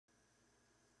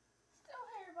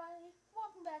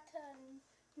back to a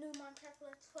new Minecraft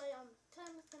Let's Play.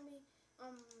 Time is gonna be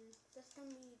just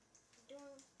gonna be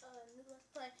doing a new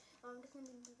Let's Play. Just gonna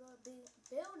be building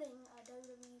a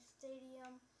WWE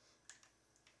stadium.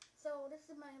 So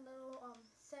this is my little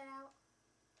set out.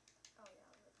 Oh yeah,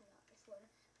 I'm looking at this one.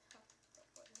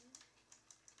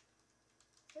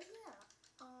 So yeah,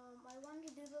 I wanted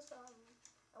to do this.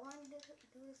 I wanted to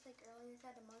do this like earlier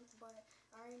inside the month, but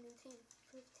I already knew Team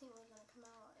 15 was gonna come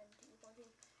out and Team 14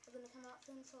 was gonna come out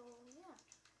soon. So yeah,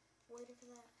 waited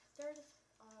for that. Started this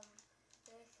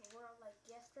world like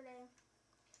yesterday.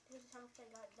 This is how much I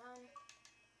got done.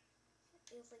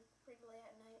 It was like pretty late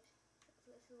at night.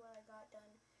 So this is what I got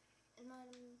done. And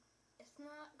then it's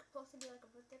not supposed to be like a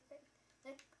specific,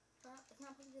 like it's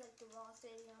not supposed to be like the Raw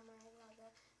Stadium or anything like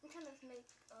that. You can kind of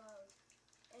make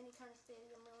any kind of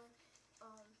stadium really.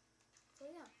 So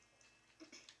yeah.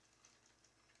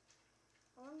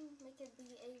 I want to make it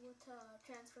be able to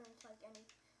transfer into like any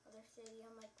other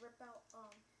stadium, like rip out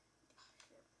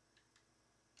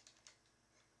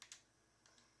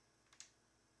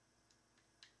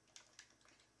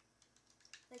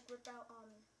like rip out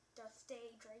the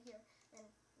stage right here and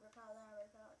rip out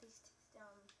these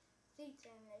seats,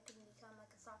 and it can become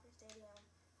like a soccer stadium,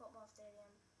 football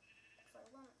stadium if I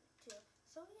wanted to.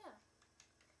 So yeah,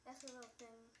 that's a little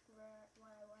thing where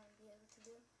what I want to be able to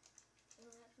do. It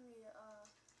doesn't have to be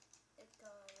like a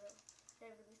real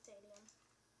WWE stadium.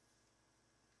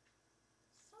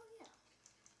 So yeah.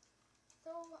 So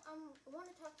I want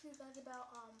to talk to you guys about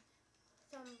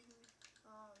some things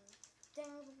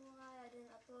why I didn't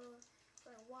upload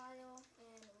for a while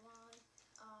and why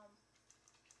I've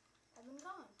been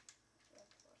gone. Yeah,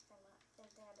 same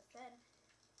thing I just said.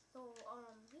 So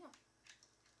yeah.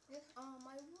 This I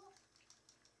will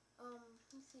let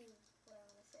me see what I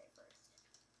want to say first.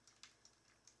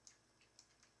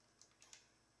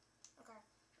 Okay,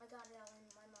 I got it out in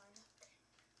my mind. Okay.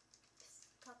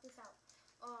 Cut this out.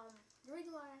 The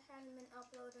reason why I haven't been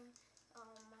uploading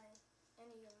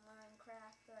any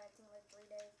Minecraft for I think like 3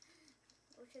 days,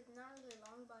 which is not really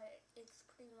long, but it's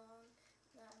pretty long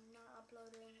that I'm not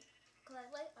uploading. Cause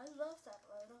I love to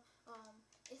upload.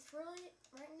 It's really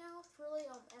right now. It's really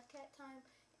FCAT time.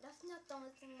 That's not the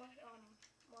only thing.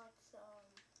 What's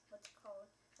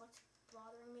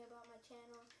bothering me about my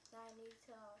channel that I need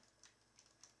to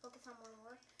focus on more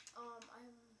work.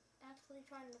 I'm actually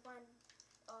trying to find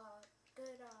a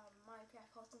good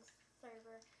Minecraft hosting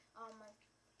server.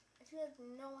 If you guys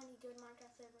know any good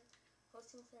Minecraft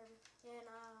hosting server, and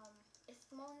it's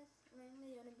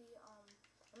mainly gonna be a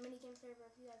minigame server.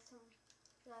 If you guys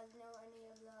know any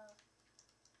of the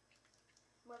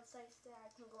websites that I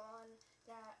can go on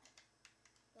that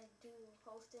like do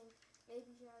hosting,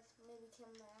 maybe you guys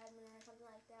become an admin or something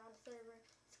like that on the server.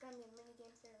 It's gonna be a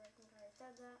minigame server. I think I already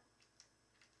said that.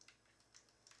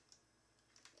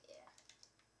 Yeah.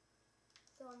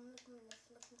 So I'm looking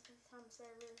for some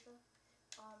servers, so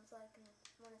I can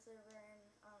run a server, and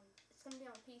it's gonna be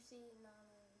on PC and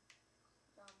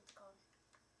what's it called?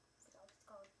 I forgot what it's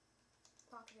called.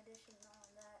 Pocket Edition and all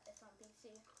that. It's on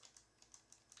PC.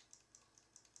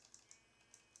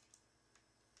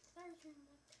 Started turning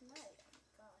back tonight. Oh my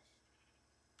gosh.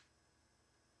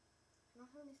 I don't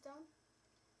have any stone.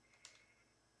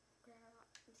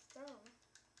 Grab the stone.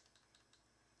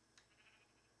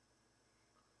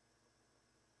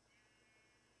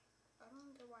 I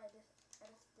don't know why I just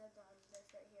did this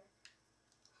right here.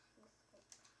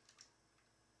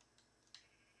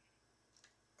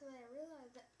 Cause I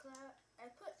realized that I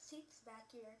put seats back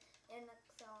here, and I was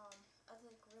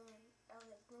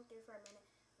like thinking for a minute.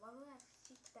 Why would I have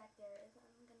seats back there? Isn't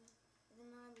I'm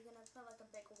gonna put like a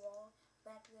big wall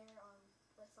back there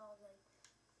with all like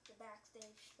the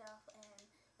backstage stuff and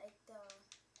like the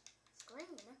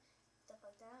screen stuff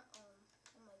like that.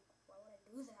 I'm like, why would I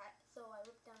do that? So I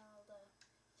ripped down all the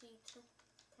seats from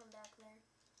back there.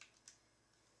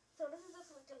 So this is just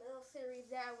like a little series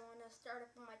that I want to start up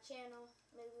on my channel.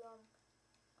 Maybe not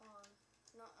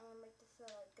make this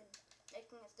like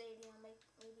making a stadium.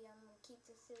 Maybe I'm gonna keep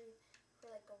this series for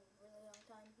like a really long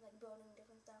time, like building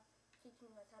different stuff,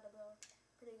 teaching you guys how to build.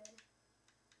 Pretty good.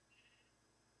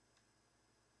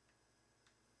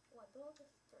 Oh, I built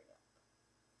this straight up.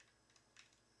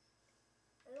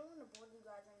 I don't want to bore you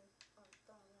guys on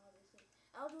filming all these seats.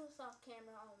 I'll do this off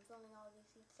camera filming all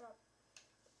these seats up,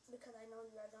 because I know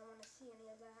you guys don't want to see any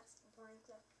of that boring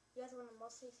stuff. You guys want to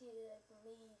mostly see like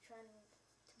me trying to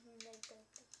make like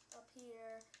up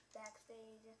here,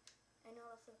 backstage. I know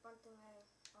that's a fun thing that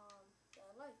I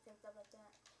like and stuff like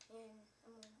that, and I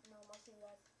know most of you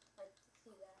guys like to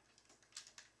see that.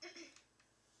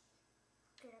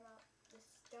 Okay, about this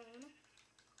stone.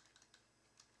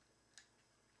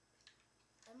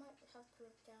 have to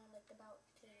rip down like about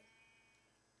to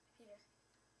here.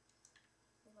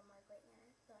 Leave a mark right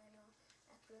there, so I know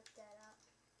I have to rip that out.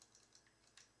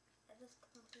 I just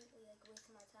completely like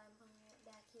wasted my time putting it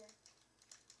back here.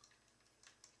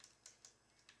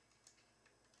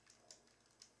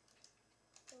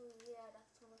 So yeah,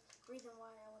 that's the reason why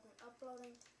I wasn't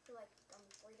uploading for like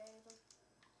 3 days.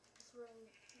 Just really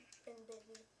been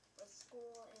busy with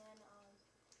school and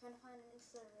trying to find a new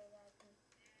server that I can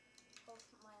host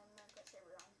my Minecraft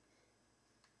server on.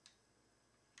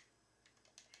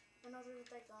 And also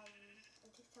just like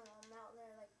just telling them out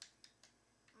there like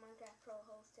Minecraft Pro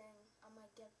hosting, I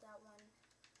might get that one,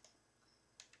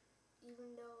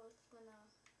 even though it's gonna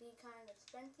be kind of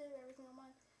expensive every single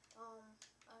month.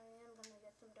 I am gonna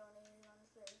get some donated on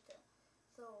this server too.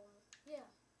 So yeah.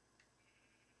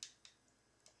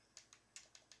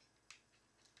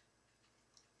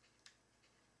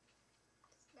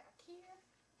 Back here.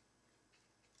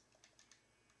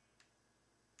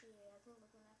 Yeah, I think we're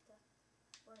gonna have to.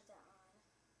 Where's that line?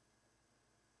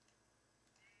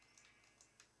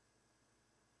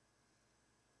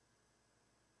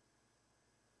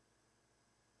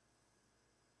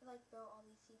 I like built all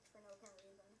these seats for no apparent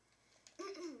reason.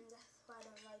 That's why I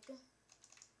don't like them.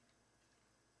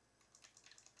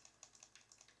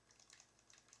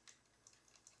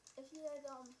 If you guys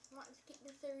want to keep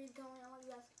this series going, I want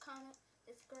you guys to comment,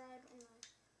 subscribe, and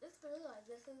just realize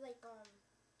this is like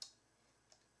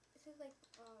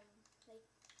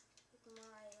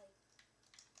my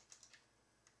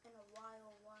in a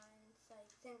while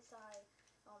since I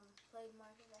played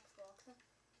Minecraft Xbox.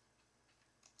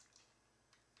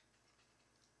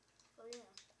 So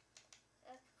yeah,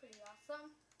 that's pretty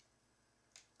awesome.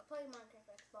 I play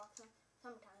Minecraft Xbox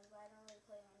sometimes, but I don't really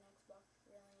play on Xbox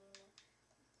really anymore.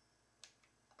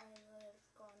 I really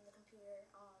just go on the computer.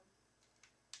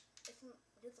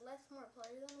 It's less more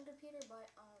players on the computer, but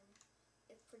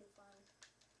it's pretty fun.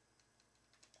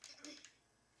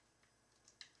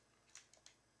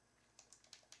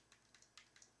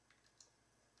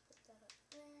 Put that up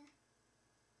there.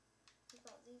 What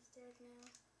about these stairs now?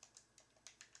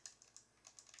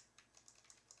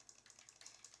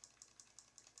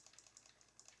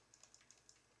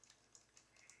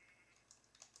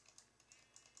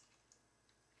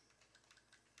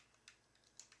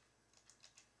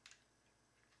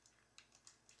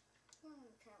 I'm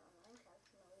gonna turn on Minecraft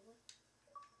noise.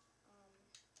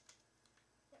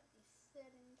 Got these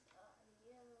settings,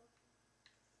 yellow,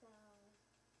 sound,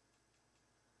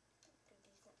 good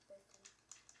decent 50.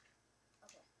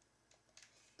 Okay.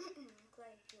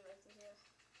 Glad you like to hear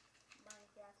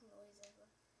Minecraft noises.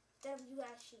 Instead of you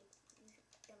guys sheep, you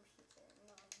dumb sheep there,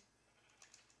 no,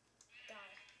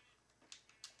 die.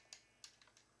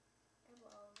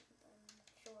 Well,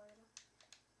 short,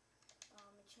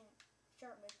 enchant,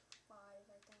 sharpness 5,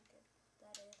 I think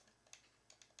that is.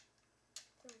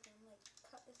 So we can like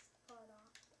cut this part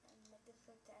off and make this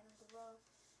like the end of the row.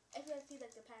 If you guys see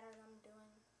like the pattern I'm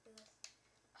doing for this,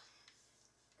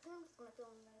 I'm just gonna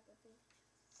film that with the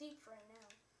seats right now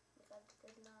because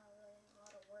there's not really a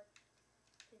lot of work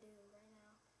to do right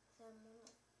now. So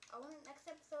next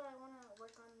episode I wanna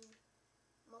work on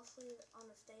mostly on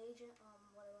the stage,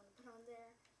 what I wanna put on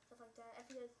there, stuff like that. If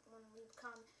you guys wanna leave a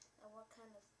comment on what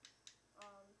kind of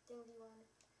things you want me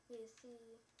to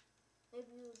see.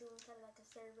 Maybe you do inside of like a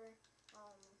server.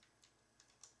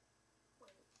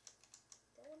 Wait,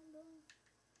 is that what I'm doing?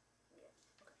 Yeah,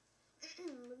 okay.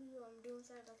 Maybe do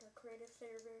inside like a creative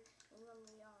server and you want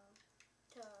me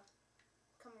to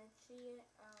come and see it.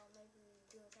 Maybe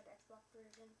do inside the Xbox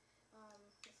version.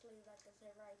 Just leave like a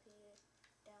server IP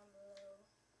down below.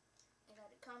 I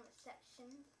got a comment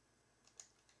section.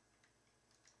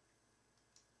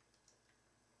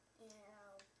 And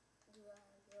I'll do a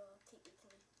real TPT.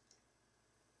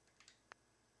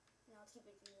 And I'll keep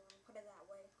it to you and put it that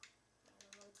way. I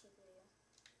don't want to keep it here.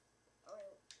 Oh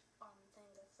wait, thing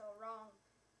that's so wrong.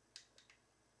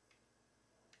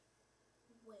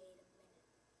 Wait a minute.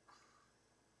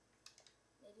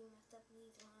 Maybe messed up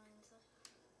these lines.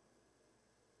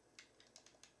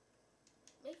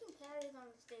 Making patterns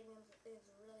on the stadiums is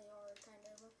really hard, kind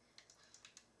of.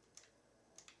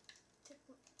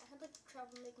 I had like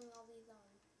trouble making all these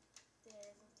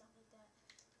stairs and stuff like that.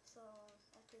 So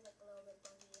I feel like a little bit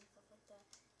buggy and stuff like that.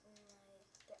 And I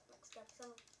get mixed up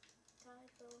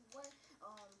sometimes. So what?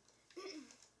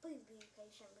 Please be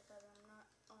patient because I'm not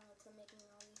to making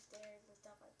all these stairs and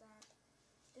stuff like that.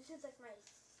 This is like my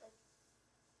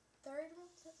third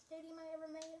stadium I ever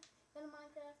made in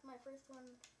Minecraft. My first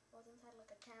one was inside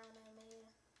like a town I made,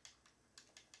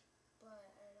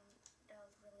 but that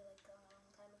was really like a long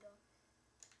time ago.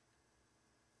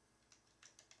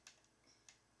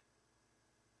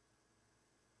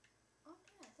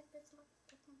 it's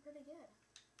looking pretty good.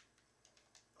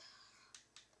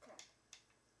 Okay.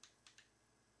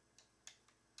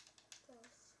 So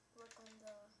let's work on the.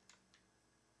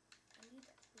 I need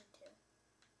that speed too.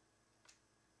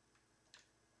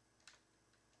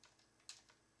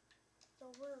 So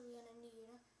what are we gonna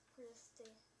need for this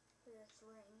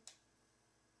ring?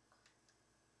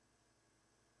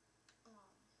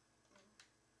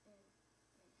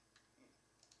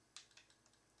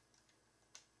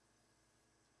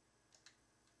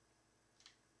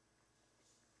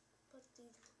 Put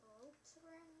these ropes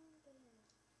around and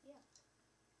yeah.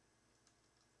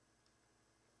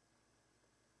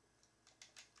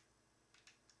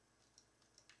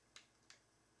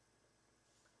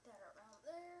 That around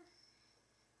there.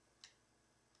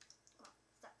 Oh,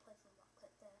 stop placing block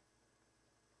like that.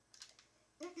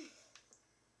 That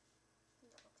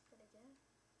looks pretty good.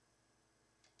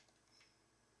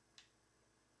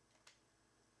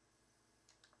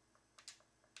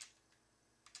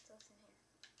 So it's in here.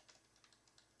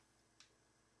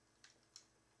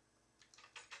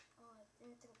 Oh, I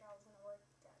didn't think that was gonna work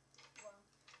that well,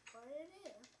 but it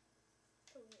is.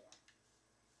 So yeah.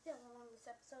 See how long this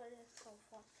episode is so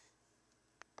far.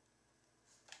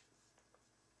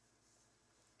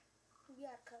 We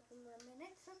got a couple more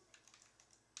minutes.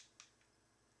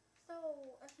 So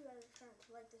if you guys are trying to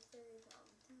like this series, I'm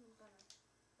gonna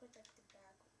put like the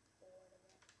back board of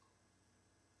it.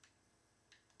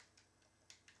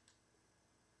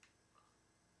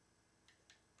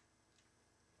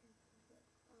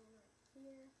 On right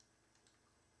here.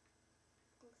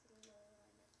 Looks a little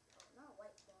like oh, not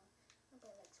white wool.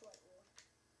 Nobody likes white wool.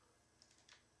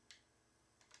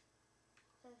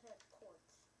 So it has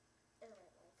quartz.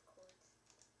 Everybody likes quartz.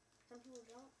 Some people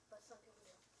don't, but some people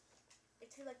do.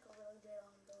 It's like a really good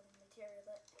building material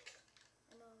that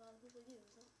I know a lot of people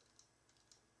use.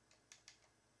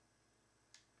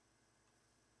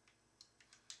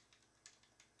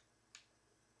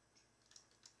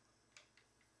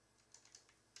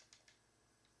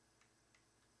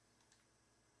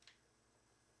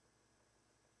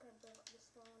 Gonna build up this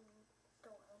one and go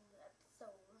on the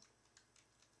episode.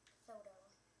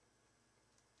 Sodo.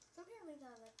 Some reason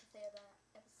I like to say that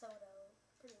episode.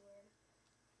 Pretty weird.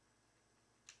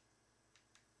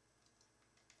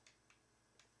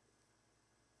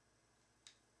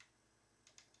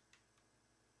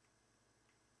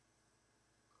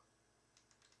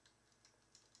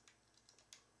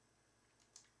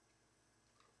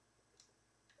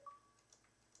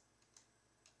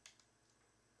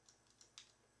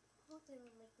 Hopefully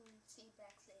we'll make them see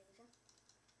backstage.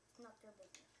 It's not their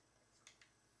business.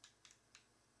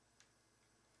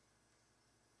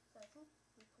 So I think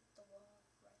we put the wall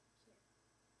right here.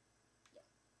 Yeah,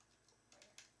 right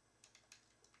here.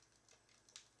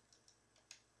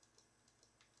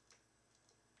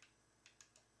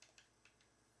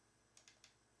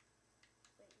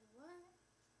 Wait, what?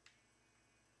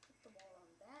 Put the wall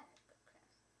on back. Okay.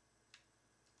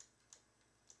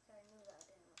 So I knew that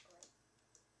didn't look right.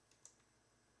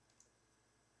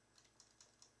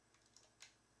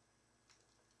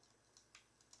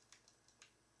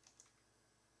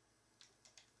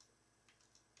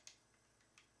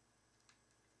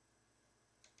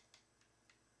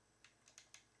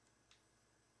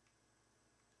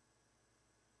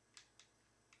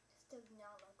 This does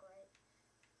not look right.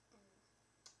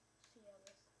 See how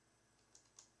this.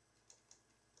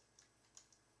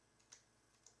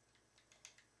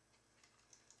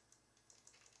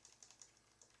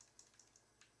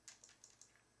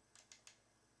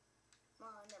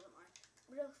 Never mind.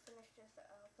 We'll finish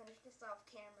this off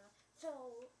camera. So,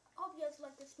 hope you guys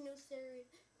like this new series.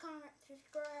 Comment,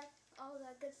 subscribe, all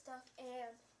that good stuff,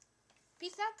 and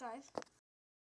peace out, guys.